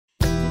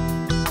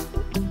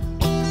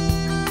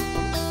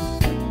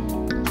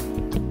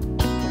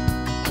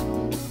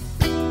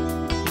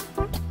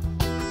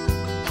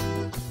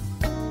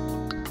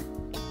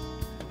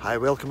Hi,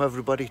 welcome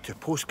everybody to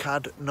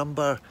postcard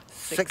number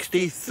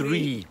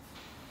 63.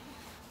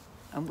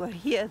 And we're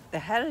here at the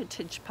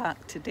Heritage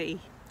Park today.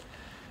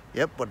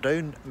 Yep, we're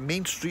down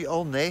Main Street,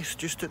 Allness,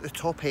 just at the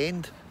top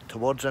end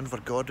towards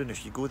Invergordon.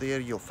 If you go there,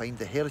 you'll find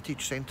the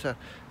Heritage Centre,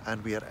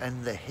 and we are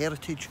in the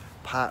Heritage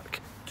Park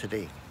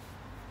today.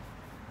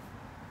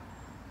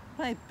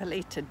 Right,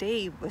 Billy,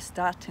 today we're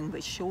starting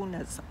with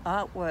Shona's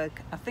artwork.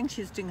 I think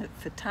she's doing it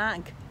for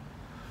Tag.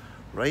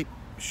 Right,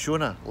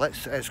 Shona,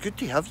 it's good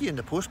to have you in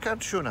the postcard,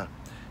 Shona.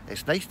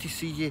 It's nice to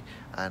see you,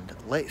 and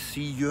let's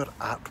see your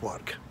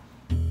artwork.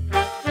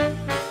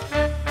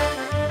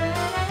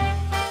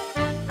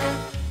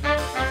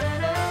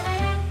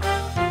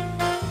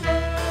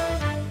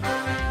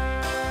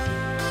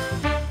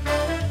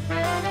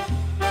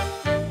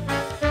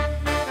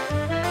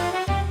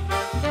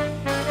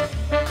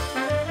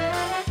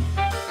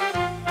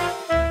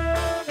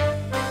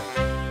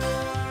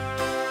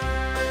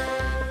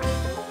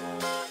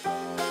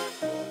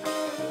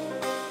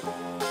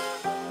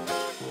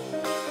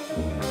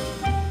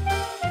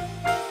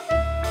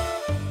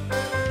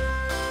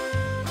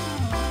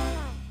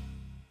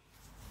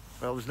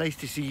 Well, it was nice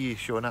to see you,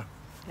 Shona.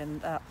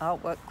 And that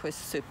artwork was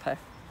super.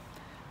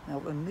 Now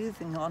we're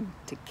moving on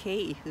to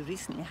Kay, who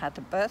recently had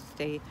a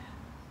birthday,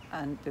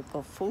 and we've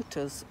got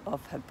photos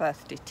of her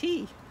birthday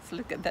tea. So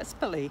look at this,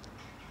 Billy.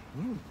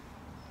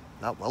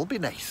 That will be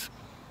nice.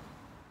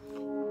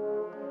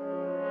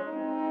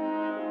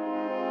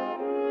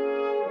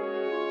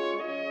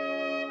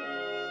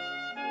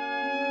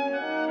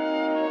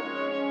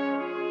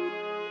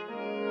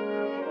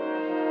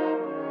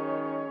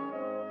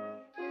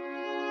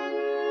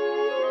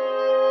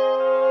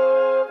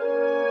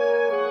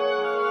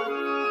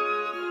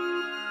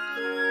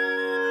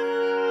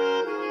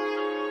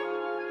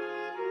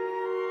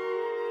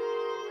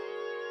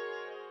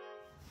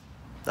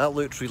 That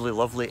looks really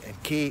lovely,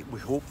 and Kate, we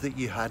hope that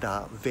you had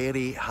a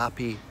very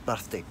happy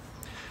birthday.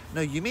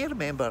 Now, you may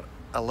remember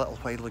a little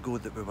while ago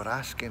that we were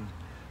asking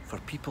for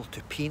people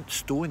to paint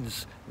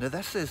stones. Now,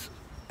 this is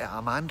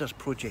Amanda's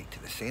project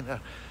at the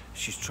centre.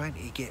 She's trying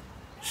to get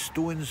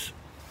stones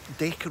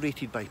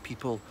decorated by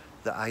people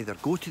that either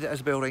go to the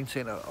Isobel Rhind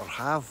Centre or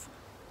have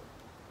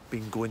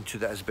been going to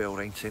the Isobel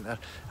Rhind Centre,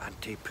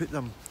 and to put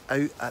them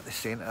out at the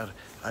centre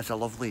as a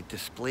lovely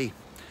display.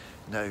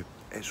 Now,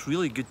 it's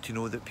really good to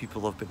know that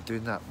people have been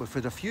doing that. We've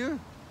had a few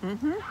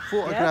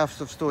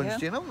photographs of stones,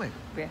 do you know me?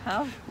 We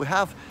have. We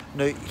have.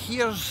 Now,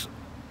 here's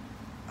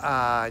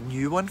a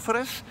new one for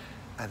us,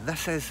 and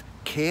this is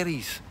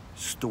Kerry's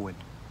stone.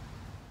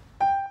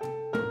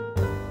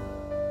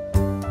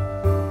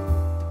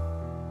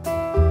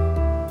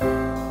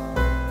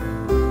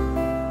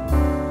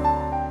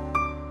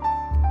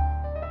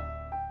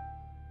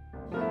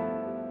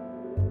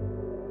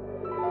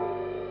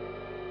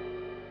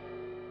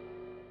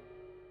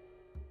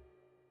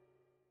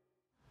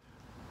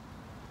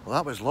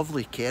 Well, that was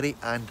lovely, Kerry,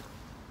 and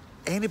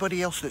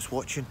anybody else that's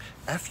watching,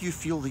 if you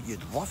feel that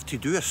you'd love to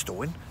do a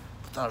stone,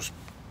 there's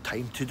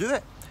time to do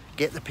it.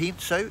 Get the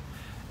paints out,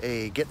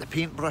 get the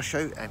paintbrush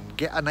out, and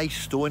get a nice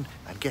stone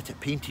and get it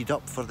painted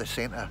up for the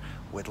centre.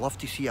 We'd love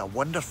to see a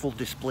wonderful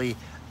display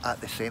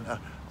at the centre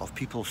of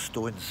people's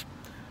stones.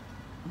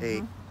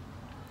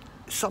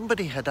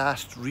 Somebody had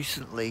asked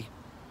recently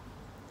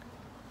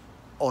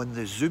on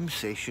the Zoom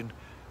session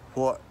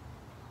what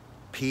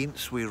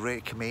paints we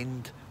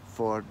recommend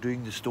for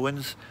doing the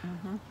stones,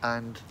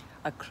 and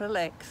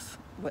Acrylics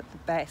were the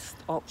best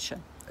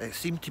option. It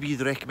seemed to be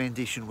the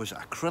recommendation was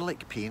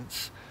acrylic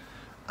paints,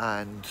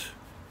 and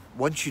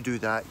once you do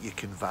that you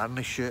can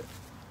varnish it,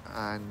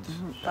 and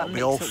That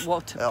it'll makes it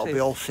waterproof. it'll be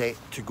all set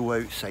to go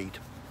outside.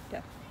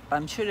 Yeah, but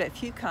I'm sure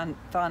if you can't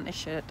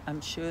varnish it,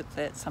 I'm sure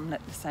that someone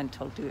at the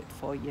centre will do it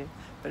for you.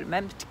 But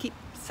remember to keep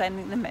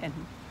sending them in.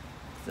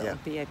 So it'll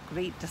be a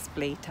great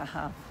display to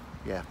have.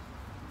 Yeah.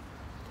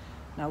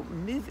 Now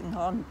moving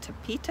on to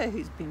Peter,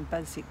 who's been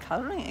busy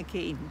colouring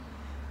again,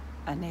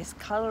 and his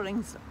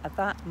colourings are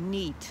that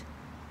neat.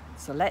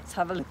 So let's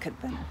have a look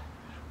at them.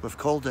 We've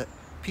called it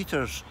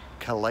Peter's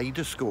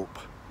Kaleidoscope.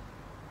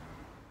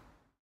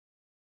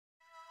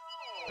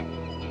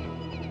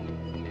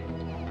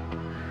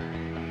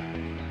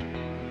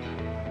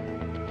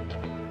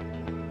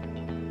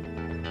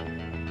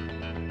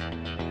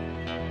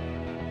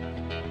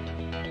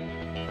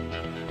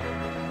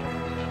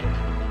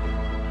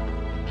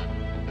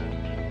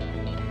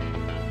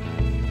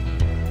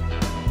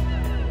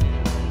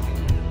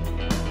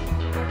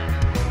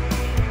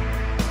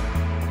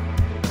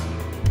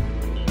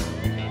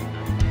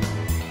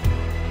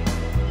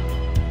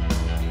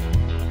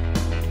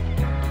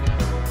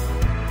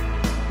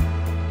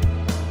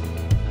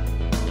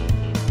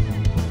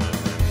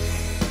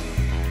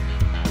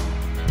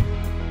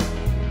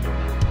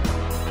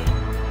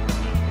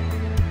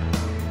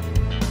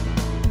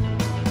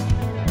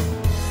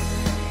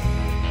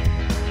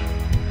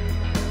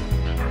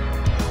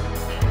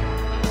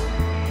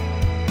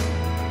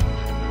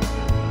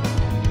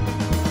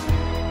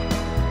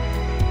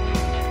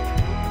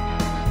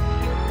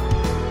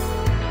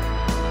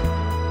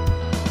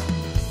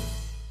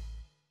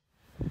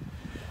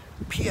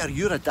 Peter,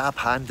 you're a dab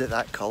hand at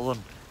that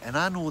colouring, and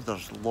I know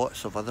there's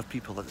lots of other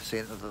people at the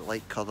centre that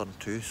like colouring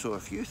too, so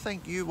if you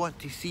think you want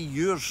to see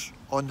yours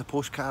on the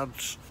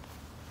postcards,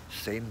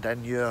 send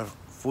in your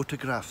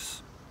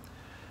photographs.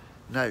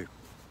 Now,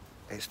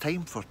 it's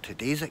time for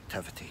today's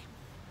activity.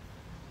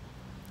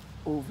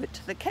 Over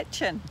to the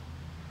kitchen.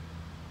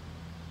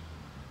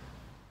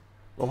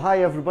 Well,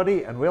 hi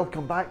everybody, and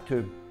welcome back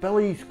to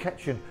Billy's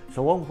Kitchen. It's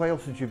a long while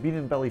since you've been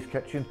in Billy's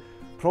Kitchen.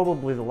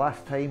 Probably the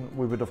last time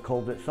we would have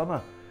called it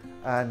summer,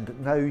 and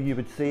now you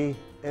would say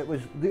it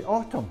was the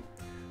autumn.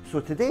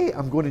 So today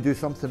I'm going to do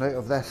something out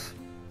of this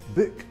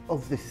Book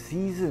of the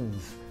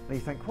Seasons. Now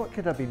you think, what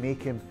could I be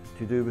making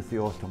to do with the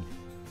autumn?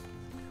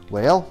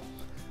 Well,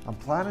 I'm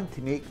planning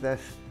to make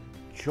this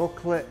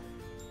chocolate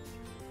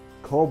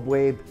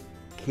cobweb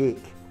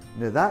cake.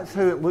 Now that's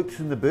how it looks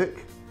in the book.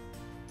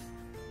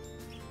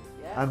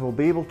 And we'll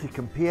be able to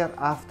compare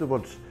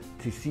afterwards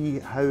to see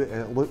how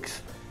it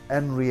looks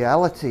in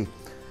reality.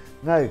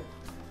 Now,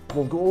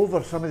 we'll go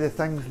over some of the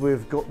things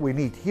we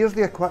need. Here's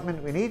the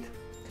equipment we need.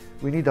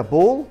 We need a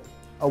bowl,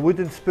 a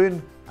wooden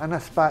spoon and a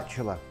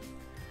spatula.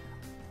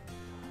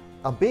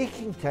 A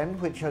baking tin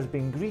which has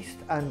been greased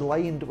and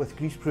lined with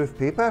greaseproof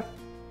paper.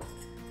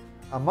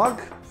 A mug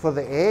for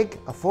the egg,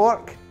 a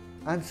fork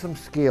and some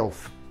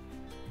scales.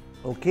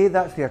 Okay,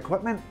 that's the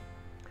equipment.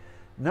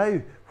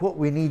 Now, what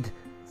we need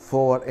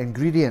for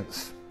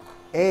ingredients: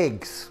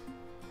 eggs,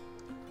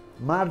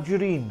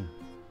 margarine,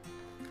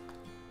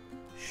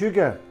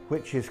 sugar,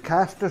 which is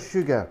caster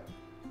sugar,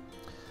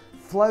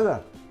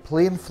 flour,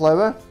 plain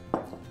flour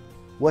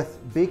with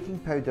baking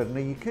powder. Now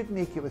you could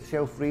make it with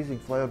self-raising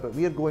flour, but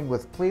we are going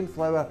with plain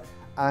flour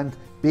and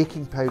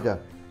baking powder,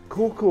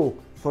 cocoa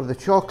for the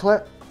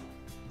chocolate,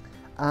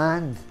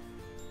 and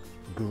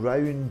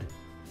ground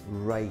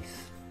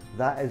rice.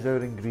 That is our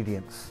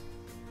ingredients.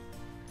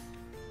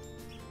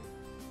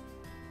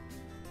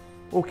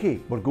 Okay,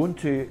 we're going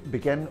to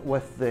begin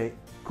with the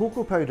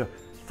cocoa powder.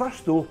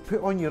 First though,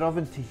 put on your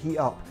oven to heat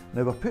up.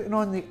 Now we're putting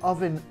on the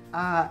oven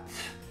at,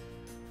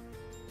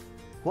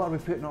 what are we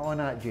putting it on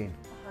at, Jane?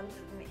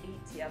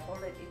 180, I've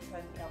already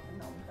turned the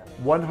oven on. Billy.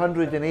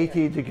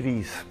 180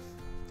 degrees.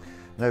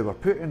 Now we're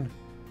putting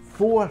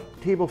 4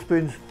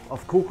 tablespoons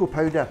of cocoa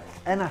powder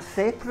in a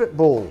separate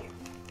bowl,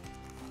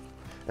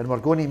 and we're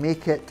going to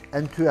make it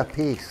into a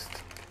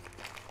paste.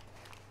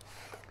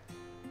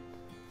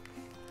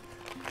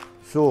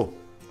 So,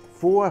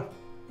 4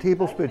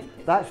 tablespoons.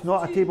 That's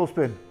not a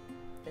tablespoon.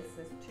 This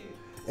is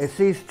 2. It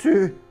says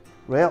 2.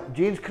 Well,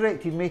 Jane's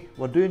corrected me.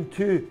 We're doing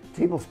 2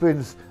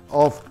 tablespoons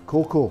of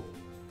cocoa.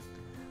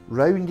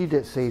 Rounded,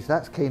 it says.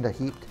 That's kind of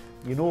heaped.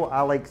 You know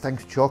I like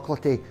things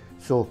chocolatey,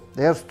 so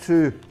there's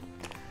 2.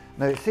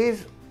 Now it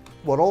says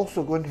we're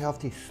also going to have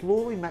to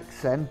slowly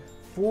mix in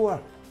 4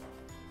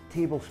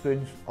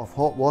 tablespoons of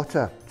hot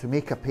water to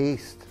make a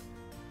paste.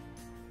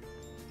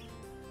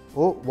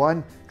 Oh,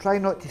 1. Try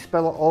not to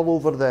spill it all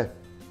over the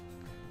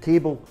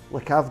table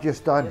like I've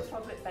just done. It's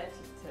probably better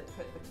to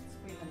put the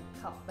spoon in the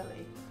cup,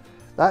 Billy.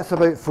 That's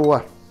about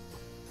 4.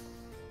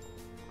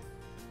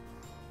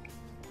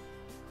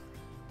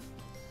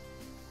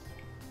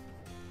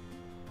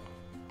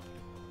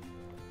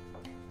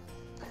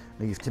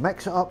 Now you have to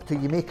mix it up till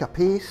you make a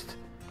paste,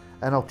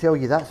 and I'll tell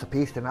you that's a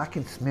paste, and I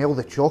can smell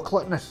the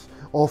chocolateness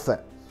of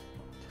it.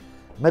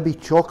 Maybe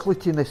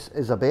chocolatiness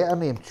is a better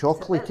name,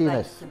 chocolatiness.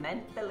 It's a bit like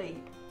cement,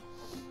 Billy.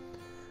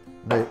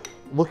 Now,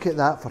 look at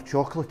that for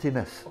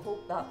chocolatiness. I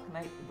hope that come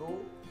out the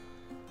bowl.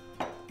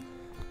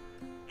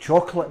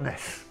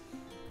 Chocolateness.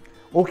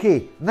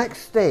 Okay,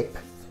 next step.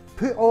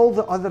 Put all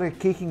the other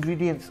cake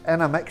ingredients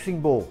in a mixing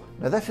bowl.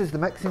 Now this is the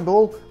mixing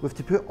bowl. We have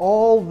to put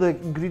all the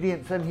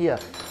ingredients in here.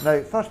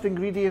 Now, first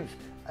ingredient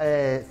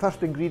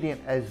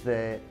is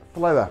the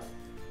flour.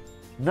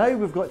 Now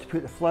we've got to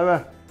put the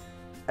flour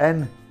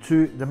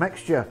into the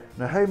mixture.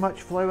 Now how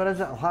much flour is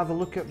it? I'll have a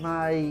look at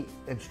my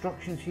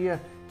instructions here.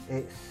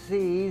 It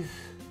says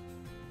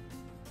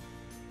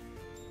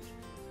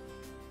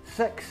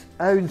 6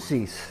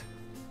 ounces.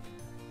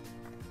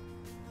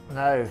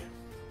 Now,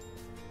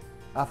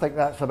 I think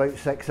that's about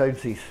 6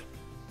 ounces.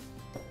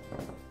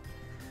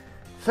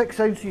 6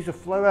 ounces of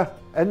flour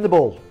in the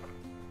bowl.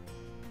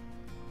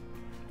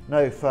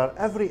 Now, for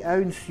every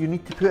ounce you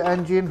need to put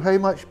in, Jane, how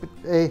much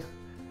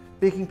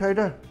baking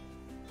powder?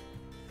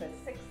 For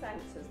 6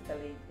 ounces,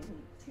 Billy,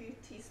 you need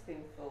 2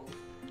 teaspoonfuls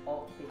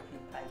of baking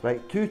powder.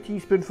 Right, 2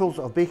 teaspoonfuls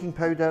of baking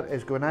powder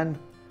is going in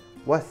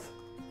with?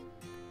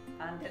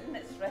 And in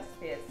its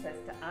recipe it says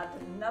to add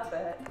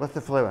another. With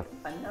the flour.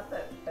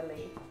 Another,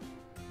 Billy,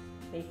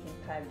 baking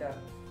powder.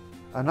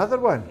 Another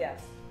one?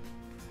 Yes.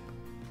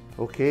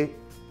 Okay.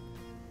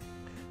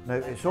 Now,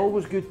 it's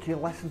always good to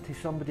listen to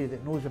somebody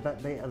that knows a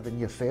bit better than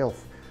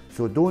yourself,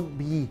 so don't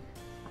be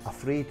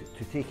afraid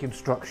to take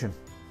instruction.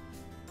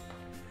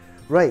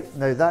 Right,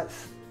 now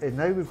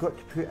we've got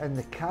to put in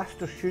the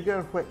caster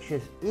sugar, which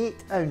is 8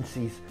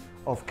 ounces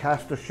of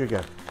caster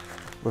sugar.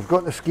 We've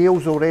got the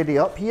scales already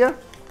up here,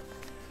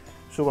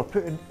 so we're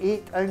putting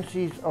 8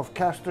 ounces of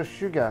caster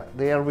sugar.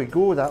 There we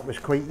go, that was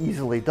quite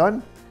easily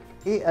done.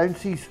 8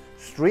 ounces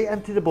straight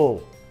into the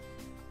bowl.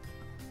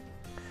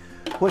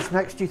 What's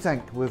next, do you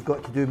think? We've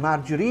got to do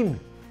margarine.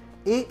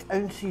 8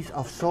 ounces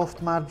of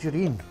soft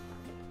margarine.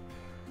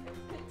 It's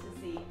good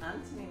to see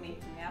Anthony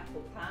making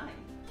apple pie.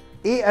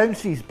 8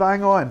 ounces,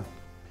 bang on.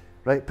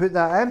 Right, put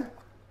that in.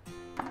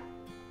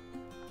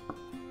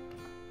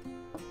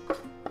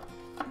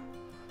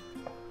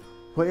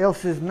 What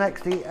else is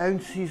next? 8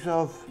 ounces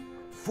of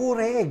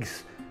 4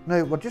 eggs.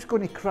 Now, we're just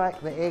going to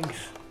crack the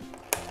eggs.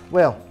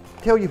 Well,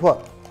 tell you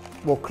what,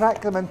 we'll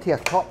crack them into a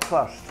cup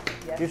first,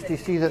 yes, just to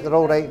see that they're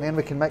all right, and then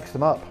we can mix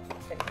them up.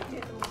 If you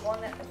do them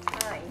one at a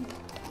time,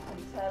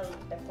 you can tell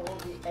if all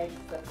the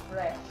eggs are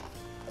fresh.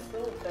 As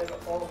though they're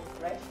all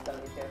fresh, Billy,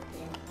 they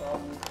came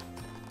from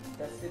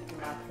the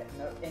supermarket and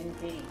they're in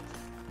date.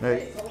 Now,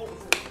 it's always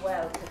as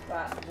well to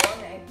crack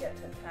one egg at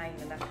a time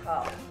in a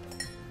cup.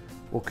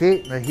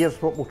 Okay, now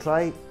here's what we'll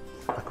try.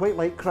 I quite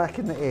like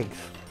cracking the eggs.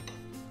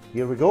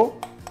 Here we go.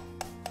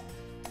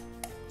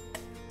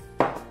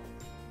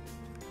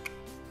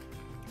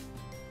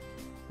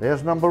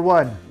 There's number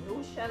 1.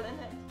 No shell in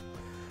it?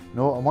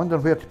 No, I'm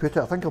wondering where to put it.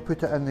 I think I'll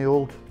put it in the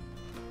old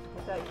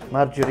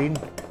margarine.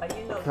 Are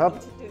you not tab.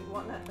 going to do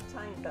one at a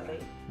time, Billy?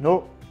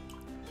 No,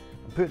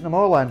 I'm putting them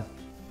all in.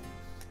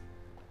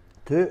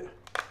 2,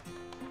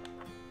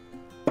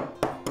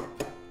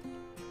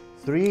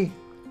 3,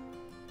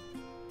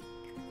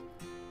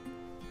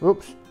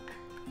 oops,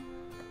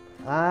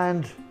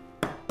 and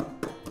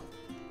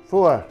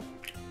 4.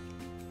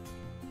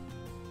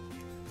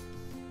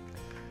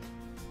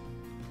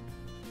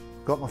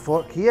 Got my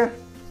fork here,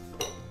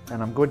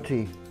 and I'm going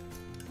to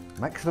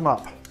mix them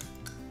up.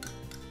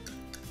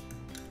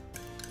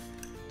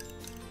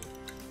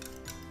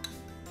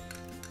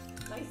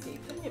 Nice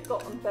apron you've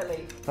got on,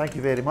 Billy. Thank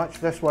you very much.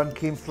 This one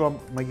came from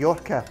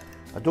Mallorca.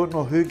 I don't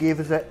know who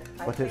gave us it,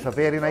 but it's a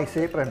very nice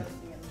apron.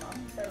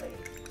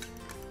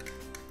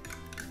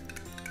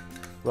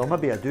 Well,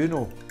 maybe I do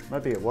know.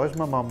 Maybe it was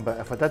my mum, but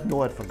if I did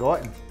know, I'd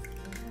forgotten.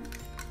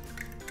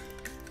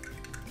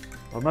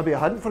 Or maybe I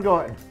hadn't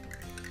forgotten.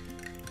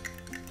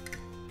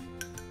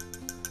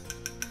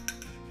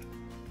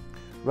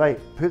 Right,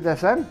 put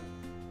this in.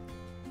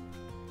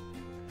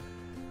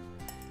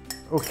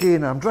 Okay,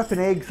 now I'm dripping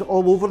eggs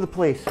all over the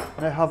place.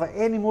 Now, have I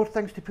any more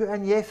things to put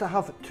in? Yes, I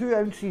have 2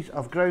 ounces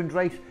of ground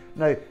rice.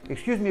 Now,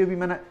 excuse me a wee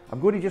minute,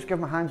 I'm going to just give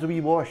my hands a wee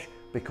wash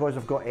because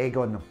I've got egg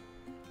on them.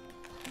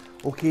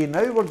 Okay,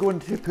 now we're going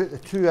to put the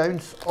 2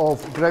 ounce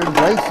of ground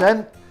rice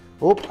in.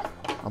 Oh,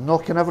 I'm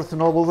knocking everything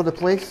all over the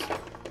place.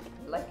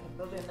 Like a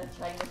balloon of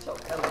China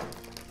chocolate.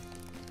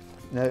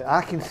 Now,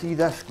 I can see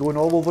this going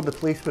all over the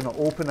place when I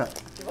open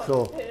it. Do you want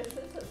So, a pair of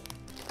scissors?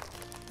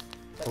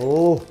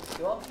 Oh. Do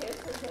you want a pair of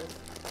scissors?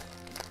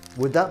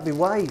 Would that be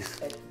wise?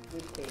 It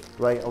would be.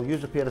 Right, I'll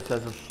use a pair of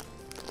scissors.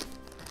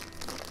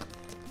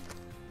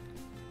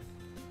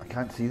 I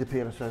can't see the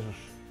pair of scissors.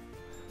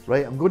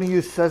 Right, I'm going to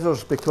use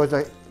scissors because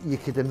you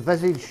could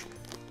envisage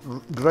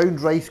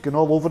ground rice going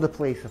all over the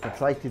place if I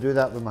tried to do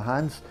that with my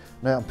hands.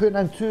 Now, I'm putting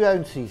in 2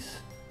 ounces.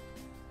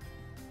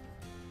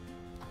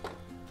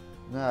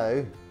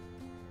 Now,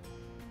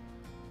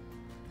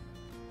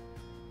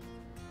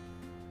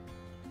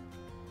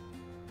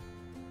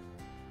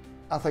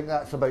 I think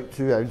that's about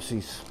 2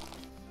 ounces.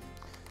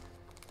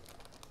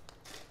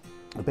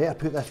 I better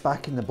put this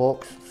back in the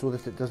box so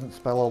that it doesn't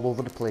spill all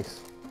over the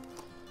place.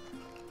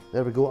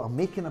 There we go. I'm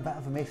making a bit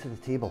of a mess of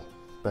the table,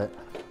 but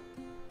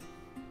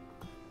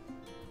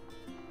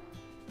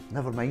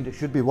never mind, it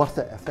should be worth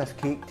it if this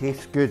cake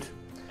tastes good.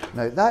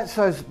 Now, that's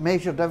us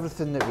measured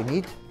everything that we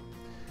need.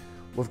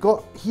 We've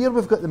got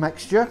the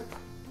mixture.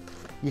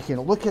 You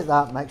can look at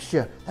that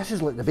mixture. This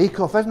is like the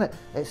bake-off, isn't it?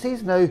 It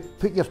says now,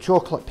 put your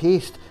chocolate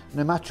paste.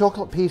 Now, my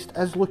chocolate paste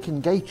is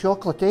looking guy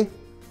chocolatey.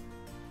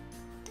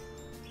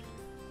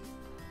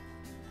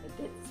 It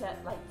did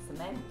set like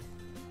cement.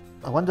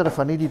 I wonder if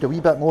I needed a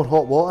wee bit more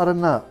hot water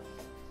in that.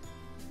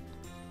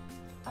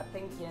 I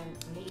think you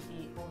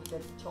maybe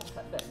overdid the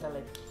chocolate bit,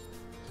 Billy.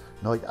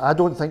 No, I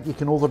don't think you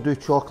can overdo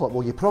chocolate.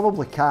 Well, you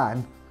probably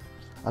can.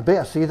 I'd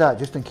better say that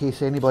just in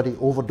case anybody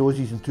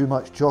overdoses in too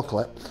much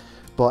chocolate.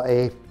 But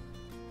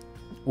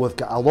we've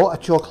got a lot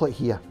of chocolate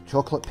here,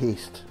 chocolate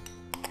paste.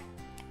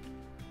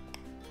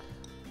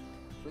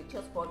 We're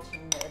just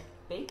watching the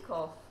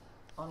bake-off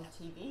on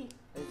TV.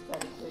 It was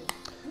very good.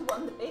 You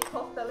won the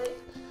bake-off, Billy?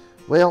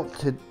 Well,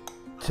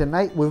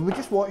 tonight, we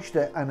just watched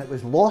it and it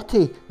was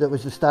Lottie that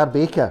was the star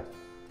baker.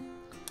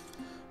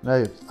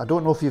 Now, I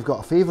don't know if you've got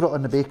a favourite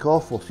on the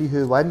bake-off. We'll see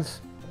who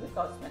wins. We've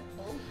got Smith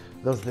home.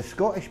 There's the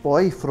Scottish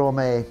boy from...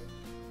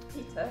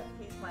 Peter,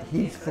 he's my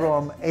He's favourite.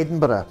 from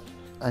Edinburgh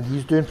and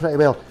he's doing pretty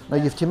well. Now,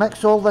 you have to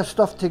mix all this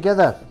stuff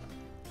together.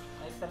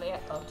 Right, Billy,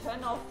 I'll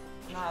turn off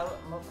now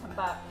and we'll come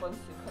back once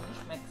we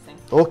finish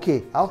mixing.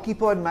 Okay, I'll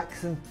keep on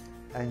mixing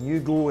and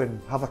you go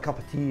and have a cup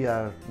of tea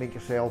or make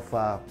yourself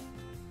a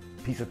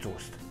piece of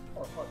toast.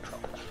 Or hot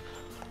chocolate.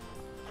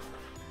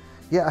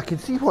 Yeah, I can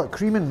see what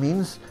creaming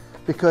means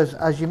because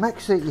as you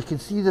mix it, you can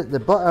see that the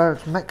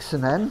butter's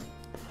mixing in,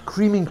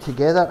 creaming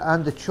together,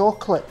 and the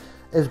chocolate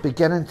is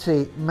beginning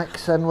to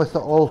mix in with it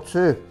all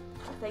too.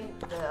 I think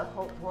the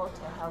hot water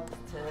helps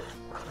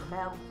to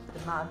melt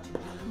the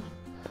margarine.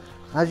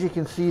 As you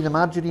can see, the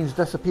margarine's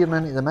disappearing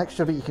into the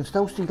mixture, but you can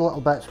still see the little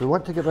bits. We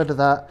want to get rid of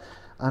that,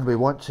 and we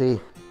want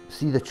to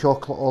see the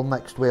chocolate all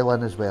mixed well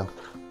in as well.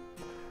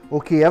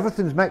 Okay,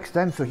 everything's mixed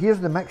in, so here's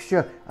the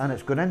mixture, and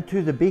it's gone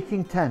into the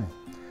baking tin.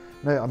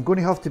 Now, I'm going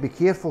to have to be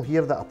careful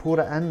here that I pour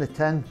it in the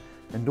tin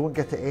and don't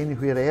get it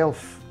anywhere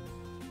else.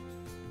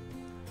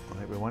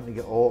 Right, we want to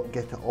get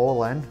it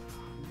all in.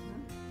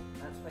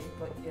 That's why you've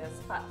got your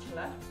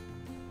spatula.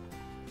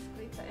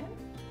 Scrape it in.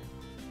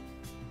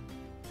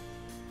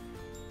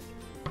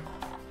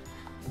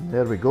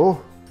 There we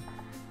go.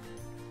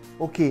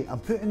 Okay, I'm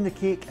putting the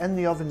cake in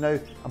the oven now.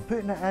 I'm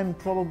putting it in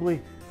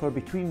probably for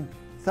between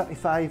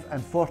 35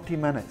 and 40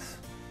 minutes.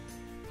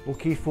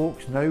 Okay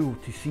folks, now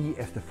to see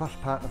if the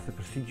first part of the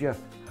procedure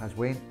has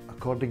went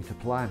according to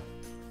plan.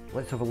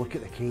 Let's have a look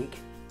at the cake.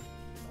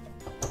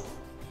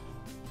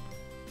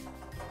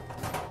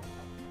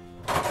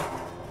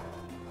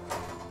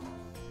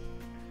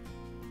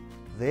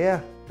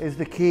 There is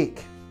the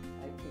cake.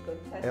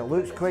 It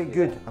looks quite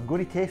good. I'm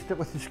going to test it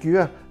with the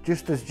skewer,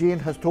 just as Jane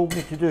has told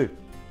me to do.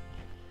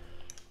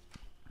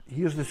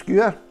 Here's the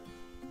skewer.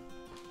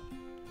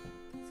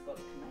 It's got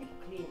to come out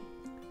clean.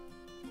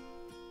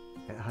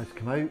 It has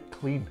come out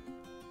clean.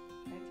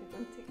 Now you're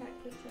going to take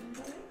out the tin,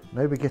 Billy?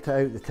 Now we get it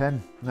out the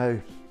tin. Now,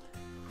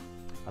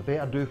 I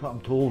better do what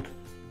I'm told.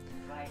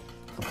 Right.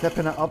 I'm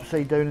tipping it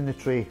upside down in the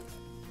tray.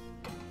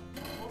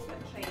 Hold the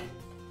tray.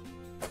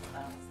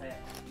 That's it.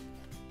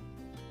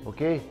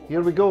 Okay,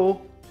 here we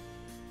go.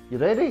 You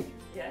ready?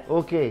 Yeah.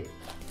 Okay.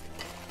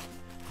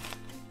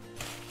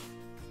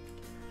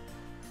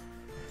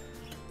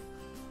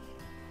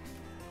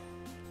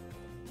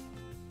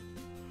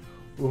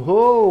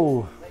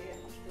 Whoa!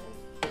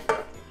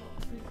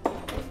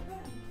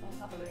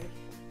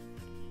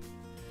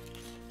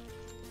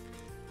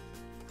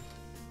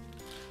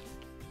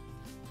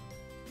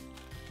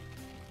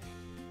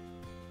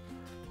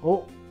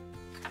 Oh!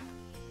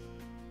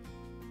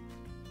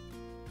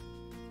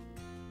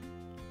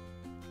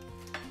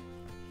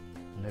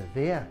 Now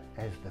there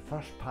is the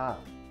first part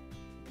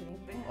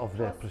of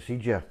the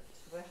procedure.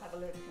 We'll have a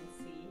look and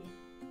see,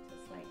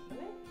 just like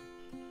Billy.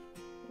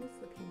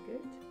 It's looking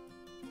good.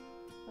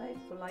 Right,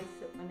 we'll ice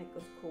it when it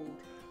goes cold.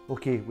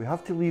 Okay, we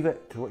have to leave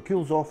it till it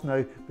cools off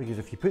now, because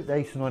if you put the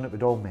icing on it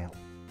would all melt.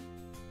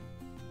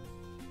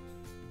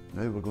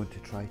 Now we're going to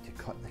try to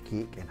cut the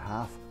cake in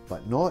half,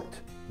 but not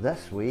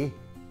this way,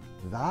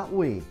 that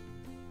way.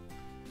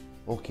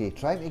 Okay,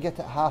 trying to get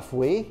it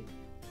halfway.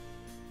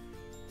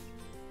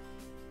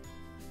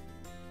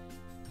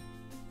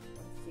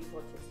 See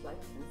what it's like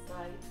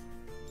inside.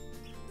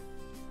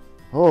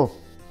 Oh,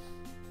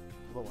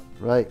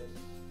 right.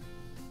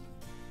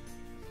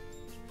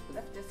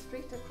 Lift it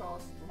straight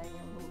across, and then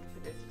you'll know to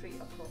put it straight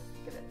across to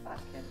get it back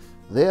in.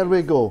 There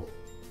we go.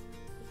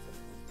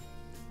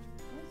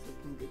 That's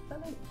looking good,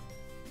 Billy.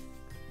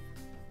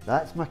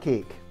 That's my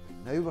cake.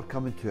 Now we're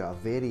coming to a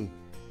very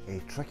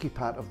tricky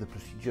part of the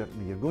procedure.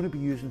 Now you're going to be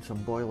using some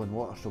boiling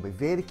water, so be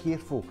very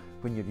careful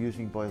when you're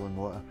using boiling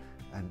water,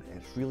 and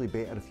it's really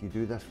better if you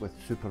do this with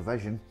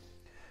supervision.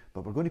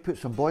 But we're going to put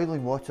some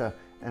boiling water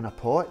in a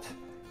pot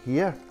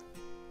here.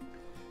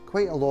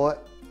 Quite a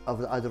lot.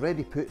 I'd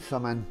already put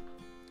some in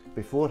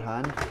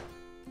beforehand,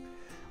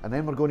 and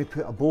then we're going to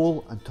put a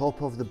bowl on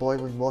top of the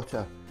boiling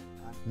water.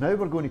 Now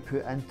we're going to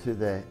put into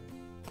the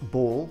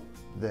bowl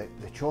the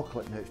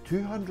chocolate. Now it's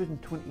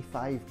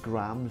 225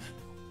 grams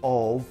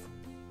of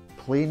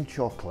plain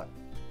chocolate.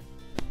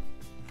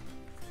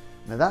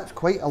 Now that's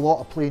quite a lot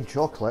of plain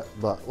chocolate,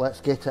 but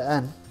let's get it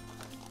in.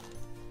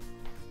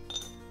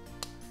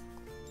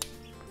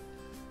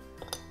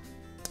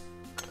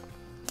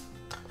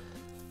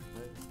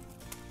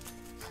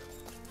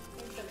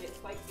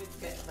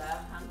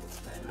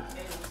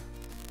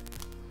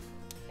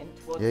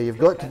 Yeah, you've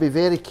got to be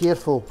very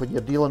careful when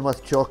you're dealing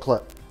with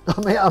chocolate.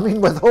 I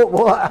mean with hot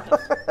water.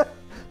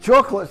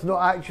 Chocolate's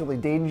not actually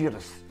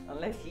dangerous.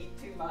 Unless you eat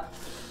too much.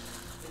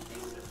 It's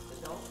dangerous to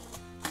dogs.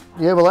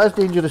 Yeah, well that's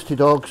dangerous to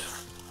dogs.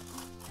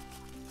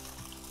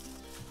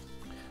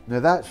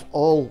 Now that's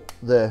all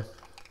the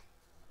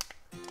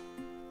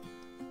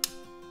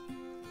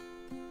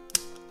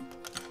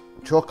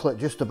chocolate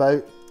just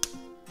about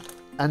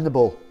in the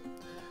bowl.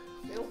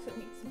 We also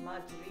need some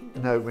margarine.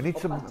 Now we need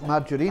some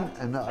margarine,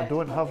 and I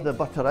don't have the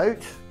butter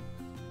out.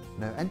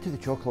 Now into the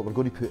chocolate we're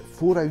going to put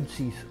 4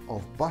 ounces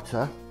of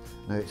butter.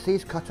 Now it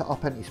says cut it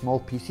up into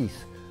small pieces,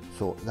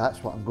 so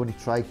that's what I'm going to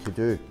try to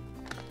do.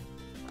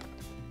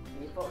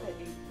 You've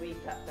already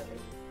weighed that, Billy,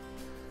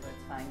 so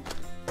it's fine.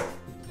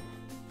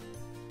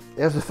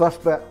 There's the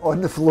first bit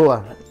on the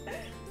floor.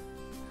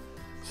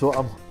 So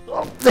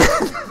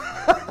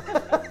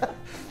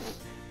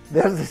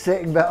there's the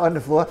second bit on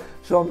the floor.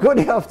 So I'm going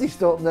to have to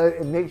stop now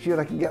and make sure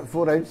I can get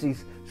 4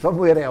 ounces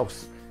somewhere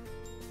else.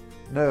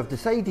 Now I've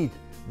decided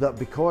that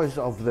because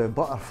of the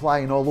butter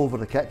flying all over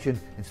the kitchen,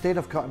 instead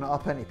of cutting it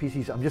up into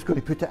pieces, I'm just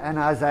going to put it in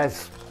as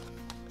is.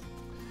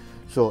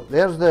 So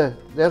there's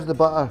the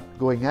butter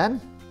going in.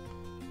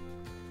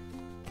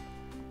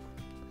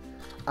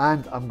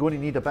 And I'm going to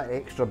need a bit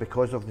extra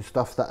because of the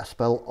stuff that I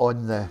spill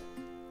on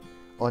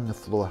on the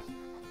floor.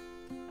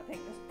 I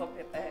think there's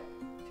probably about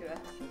 2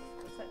 inches,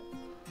 is it?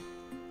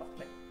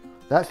 Roughly.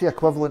 That's the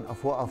equivalent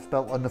of what I've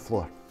spilt on the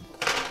floor.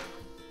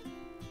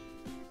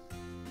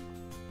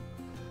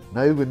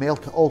 Now we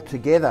melt it all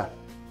together.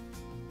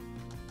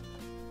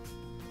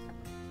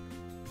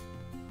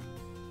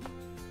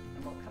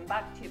 And we'll come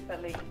back to you,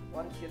 Billy,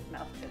 once you've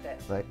melted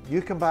it. Right,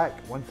 you come back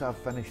once I've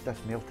finished this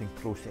melting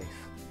process.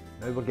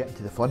 Now we're getting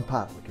to the fun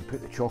part. We can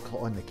put the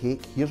chocolate on the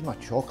cake. Here's my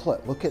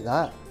chocolate, look at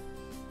that.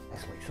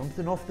 It's like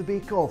something off the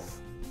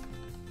bake-off.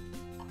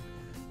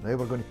 Now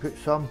we're going to put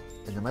some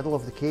in the middle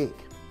of the cake.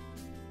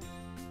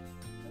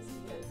 This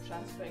is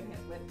transferring it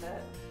with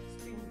the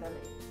spoon, Billy.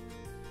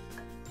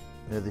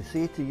 Now they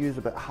say to use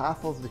about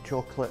half of the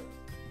chocolate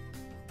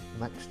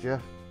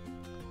mixture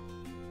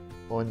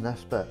on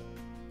this bit.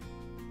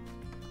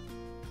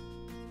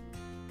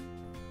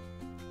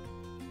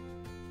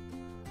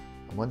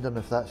 I'm wondering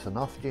if that's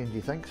enough, Jane, do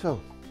you think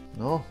so?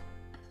 No?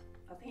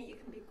 I think you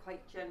can be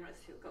quite generous.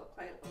 You've got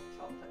quite a lot of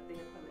chocolate there,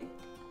 Billy.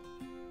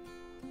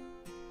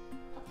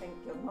 I think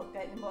you'll not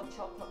get any more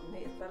chocolate in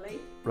there, Billy.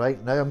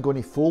 Right, now I'm going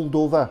to fold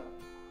over.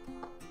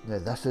 Now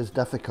this is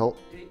difficult.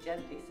 Do it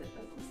gently so it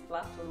doesn't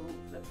splatter all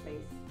over the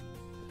place.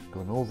 It's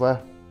going over.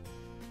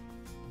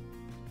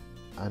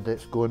 And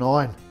it's going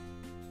on.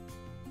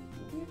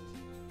 Good.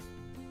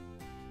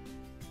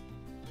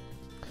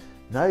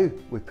 Now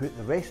we put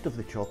the rest of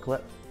the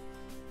chocolate.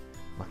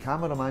 My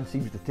cameraman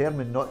seems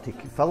determined not to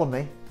film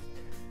me.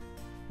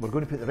 We're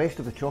going to put the rest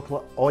of the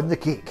chocolate on the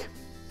cake.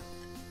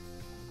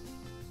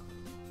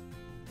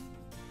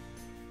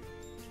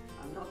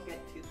 I'll not get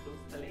too close,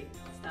 Billy.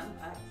 I'll stand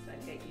back so I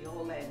get you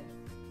all in.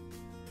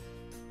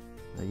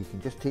 Now you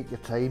can just take your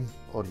time,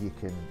 or you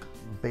can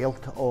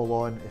belt it all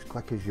on as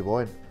quick as you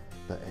want,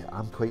 but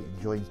I'm quite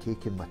enjoying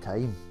taking my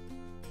time.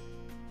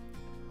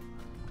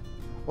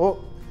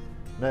 Oh,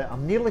 now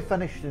I'm nearly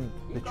finishing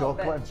the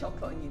chocolate. You've got a bit of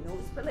chocolate on your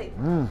nose, Billy.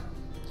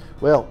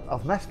 Well,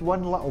 I've missed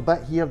one little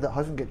bit here that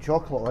hasn't got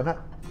chocolate on it.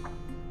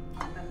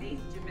 I'm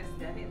amazed you missed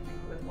anything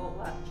with all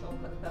that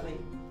chocolate, Billy.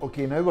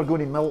 Okay, now we're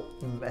going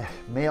to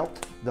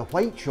melt the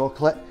white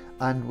chocolate,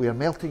 and we're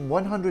melting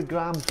 100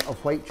 grams of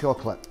white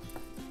chocolate.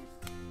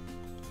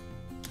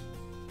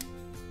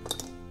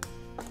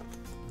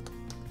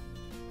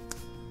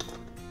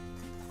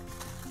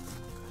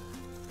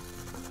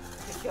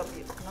 Good job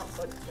you've not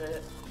got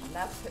the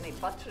milk any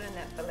butter in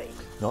it, Billy.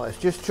 No, it's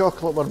just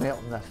chocolate we're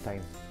melting this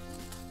time.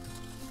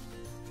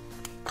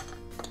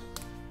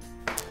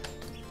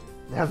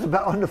 There's a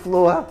bit on the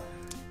floor,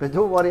 but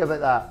don't worry about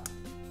that.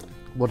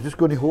 We're just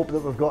going to hope that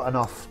we've got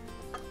enough.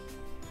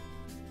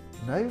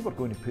 Now we're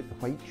going to put the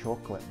white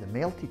chocolate, the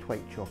melted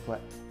white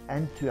chocolate,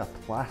 into a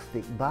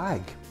plastic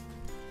bag.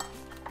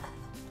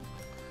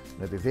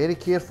 Now be very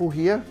careful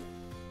here.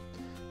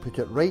 Put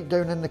it right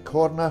down in the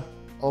corner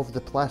of the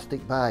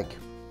plastic bag.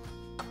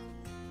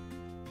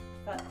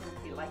 That's going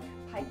to be like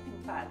a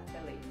piping bag,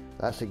 Billy.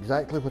 That's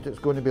exactly what it's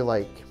going to be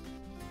like.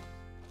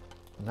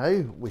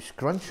 Now we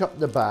scrunch up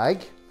the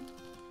bag,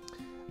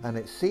 and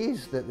it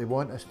says that they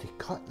want us to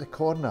cut the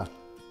corner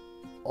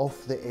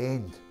off the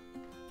end.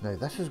 Now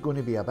this is going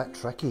to be a bit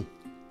tricky.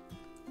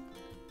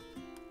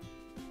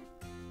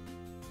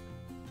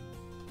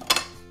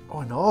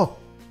 Oh no!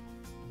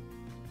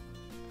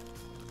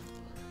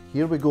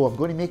 Here we go, I'm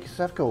going to make a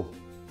circle.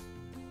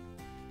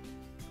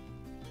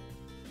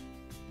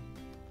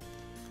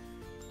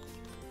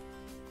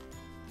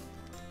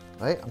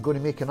 Right, I'm going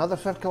to make another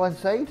circle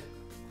inside.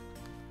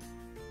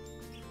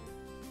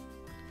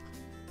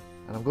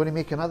 And I'm going to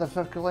make another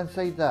circle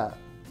inside that.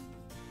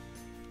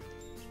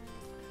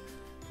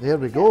 There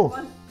we go.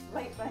 One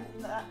right round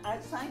the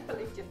outside,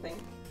 Billy, do you think?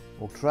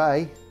 We'll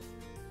try.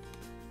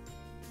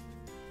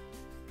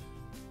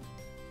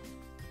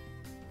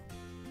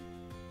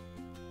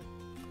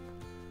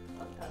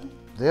 Well done.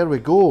 There we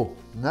go.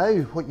 Now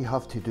what you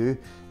have to do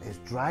is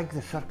drag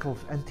the circles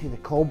into the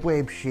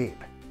cobweb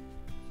shape.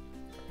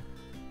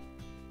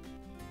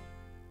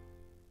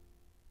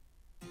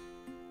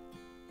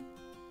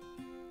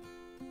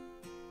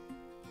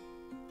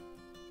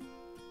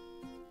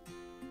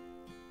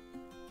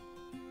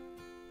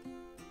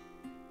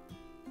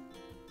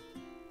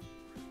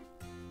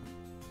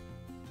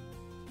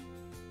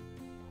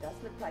 Does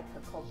look like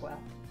a cobweb.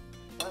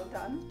 Well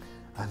done.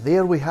 And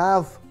there we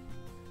have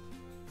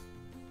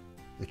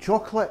the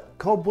chocolate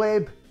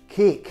cobweb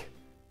cake.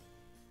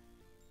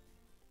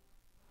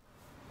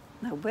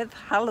 Now, with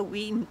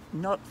Halloween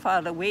not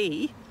far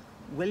away,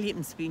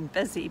 William's been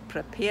busy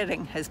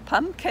preparing his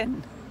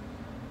pumpkin.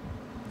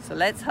 So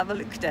let's have a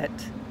look at it.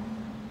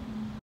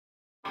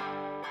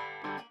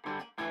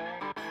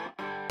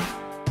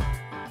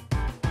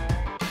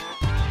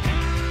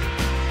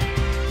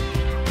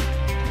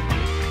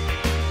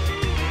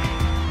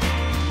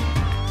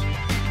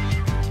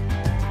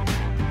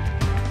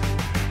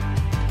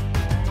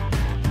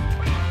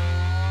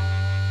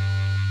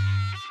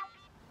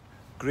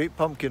 Great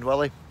pumpkin,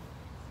 Willie.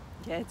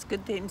 Yeah, it's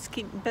good that he's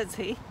keeping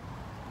busy.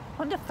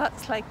 Wonder if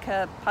that's like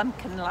a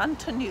pumpkin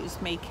lantern he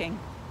was making.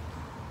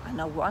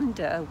 And I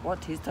wonder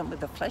what he's done with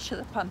the flesh of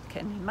the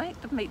pumpkin. He might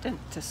have made it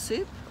into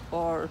soup,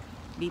 or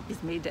maybe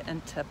he's made it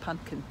into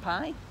pumpkin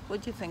pie.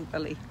 What do you think,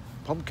 Billy?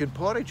 Pumpkin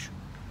porridge?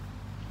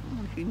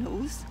 Who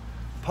knows?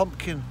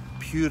 Pumpkin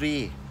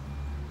puree.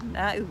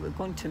 Now we're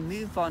going to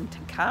move on to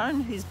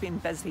Karen, who's been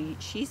busy.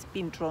 She's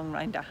been drawing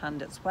around her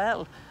hand as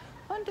well.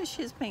 I wonder if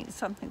she's making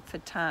something for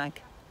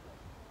Tag.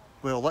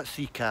 Well, let's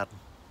see, Karen.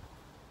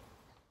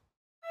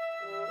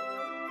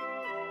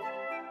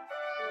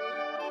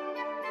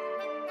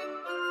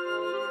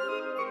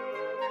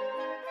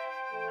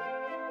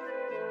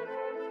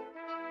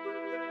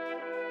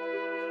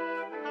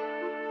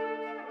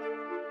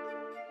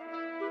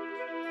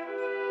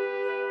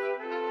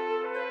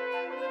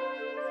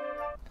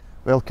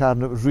 Well,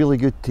 Karen, it was really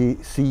good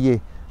to see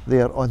you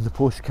there on the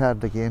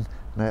postcard again.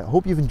 Now, I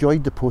hope you've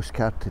enjoyed the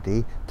postcard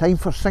today. Time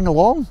for sing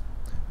along.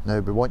 Now,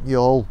 we want you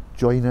all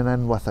joining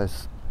in with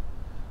us.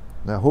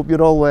 Now, I hope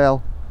you're all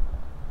well.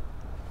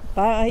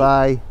 Bye.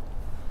 Bye.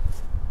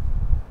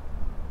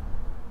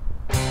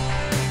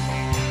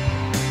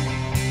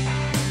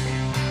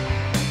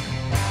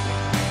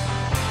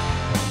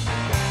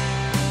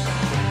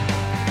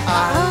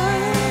 I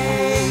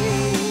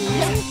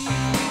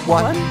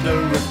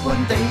wonder if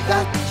one day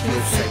that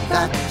you'll say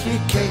that you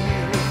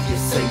care. If you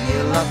say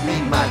you love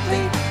me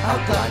madly, I'll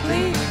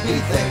gladly be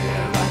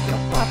there like a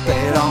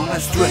puppet on a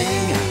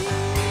string.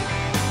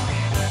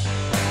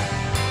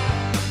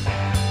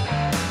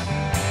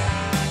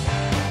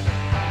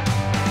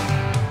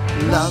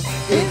 Love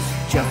is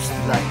just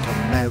like a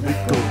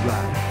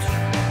merry-go-round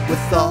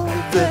with all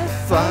the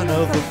fun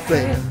of a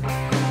fair.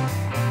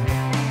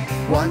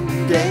 One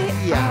day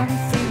I'm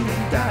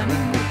feeling down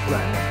in the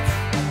ground,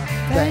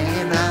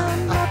 then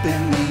I'm up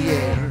in the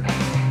air.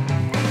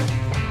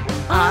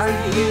 Are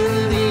you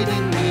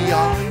leading me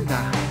on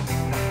now?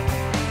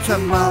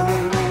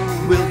 Tomorrow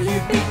will you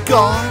be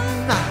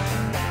gone now?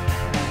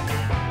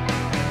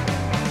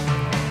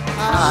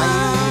 I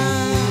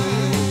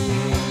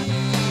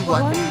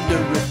wonder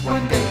if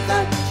one day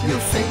that you'll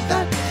say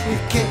that you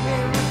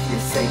care. If you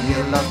say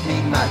you love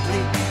me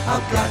madly,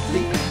 I'll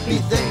gladly be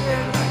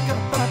there like a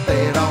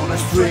puppet on a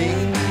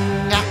string.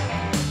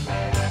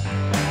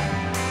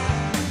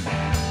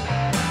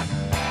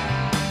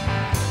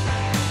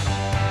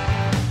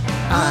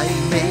 I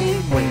may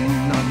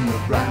win on the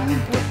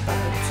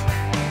roundabout,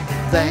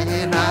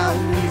 then I'll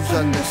lose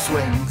on the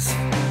swings.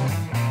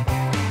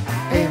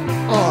 In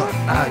or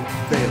out,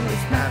 there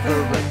is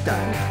never a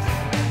doubt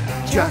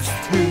just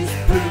who's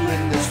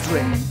pulling the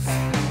strings.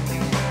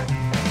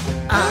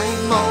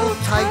 I'm all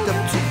tied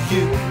up to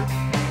you,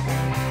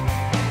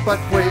 but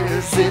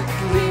where's it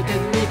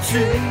leading me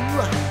to?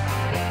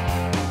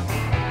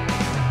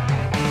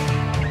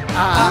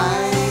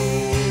 I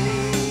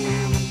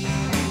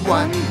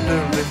wonder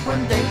if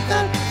one day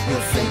that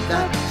you'll say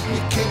that you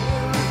care.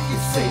 If you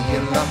say you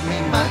love me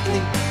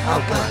madly,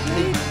 I'll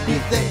gladly be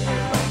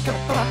there like a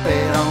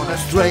puppet on a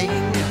string.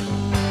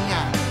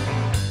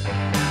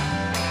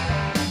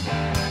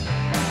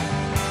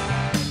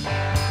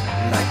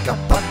 Like a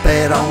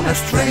puppet on a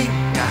string.